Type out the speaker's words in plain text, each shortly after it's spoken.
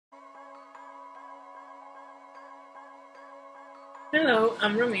Hello,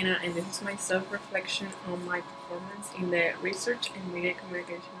 I'm Romina, and this is my self-reflection on my performance in the Research and Media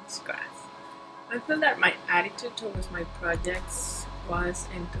Communications class. I feel that my attitude towards my projects was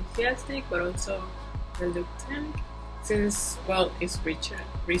enthusiastic but also reluctant, since, well, it's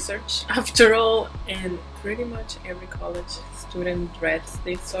research after all, and pretty much every college student dreads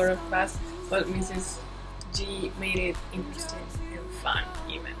this sort of class, but Mrs. G made it interesting and fun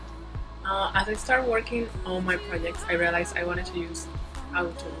even. As I started working on my projects, I realized I wanted to use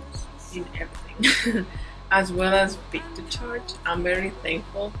auto tools in everything, as well as big to charge. I'm very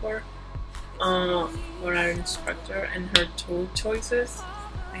thankful for our instructor and her tool choices.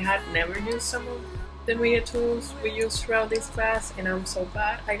 I had never used some of the media tools we use throughout this class, and I'm so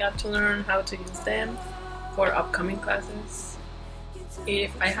glad I got to learn how to use them for upcoming classes.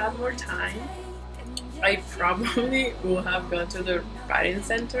 If I had more time, I probably would have gone to the writing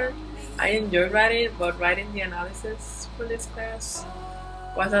center. I enjoyed writing, but writing the analysis for this class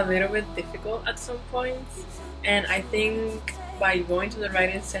was a little bit difficult at some points. And I think by going to the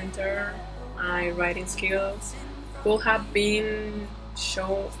writing center, my writing skills could have been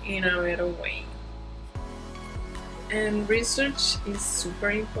shown in a better way. And research is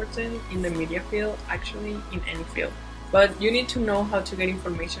super important in the media field, actually in any field. But you need to know how to get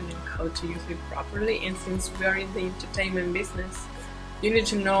information and how to use it properly. And since we are in the entertainment business, you need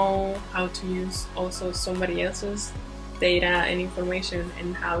to know how to use also somebody else's data and information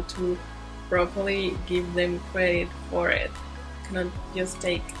and how to properly give them credit for it. You cannot just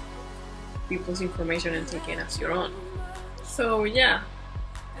take people's information and take it as your own. So yeah,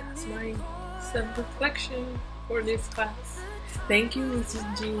 that's my self-reflection for this class. Thank you, Mrs.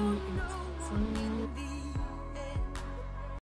 G.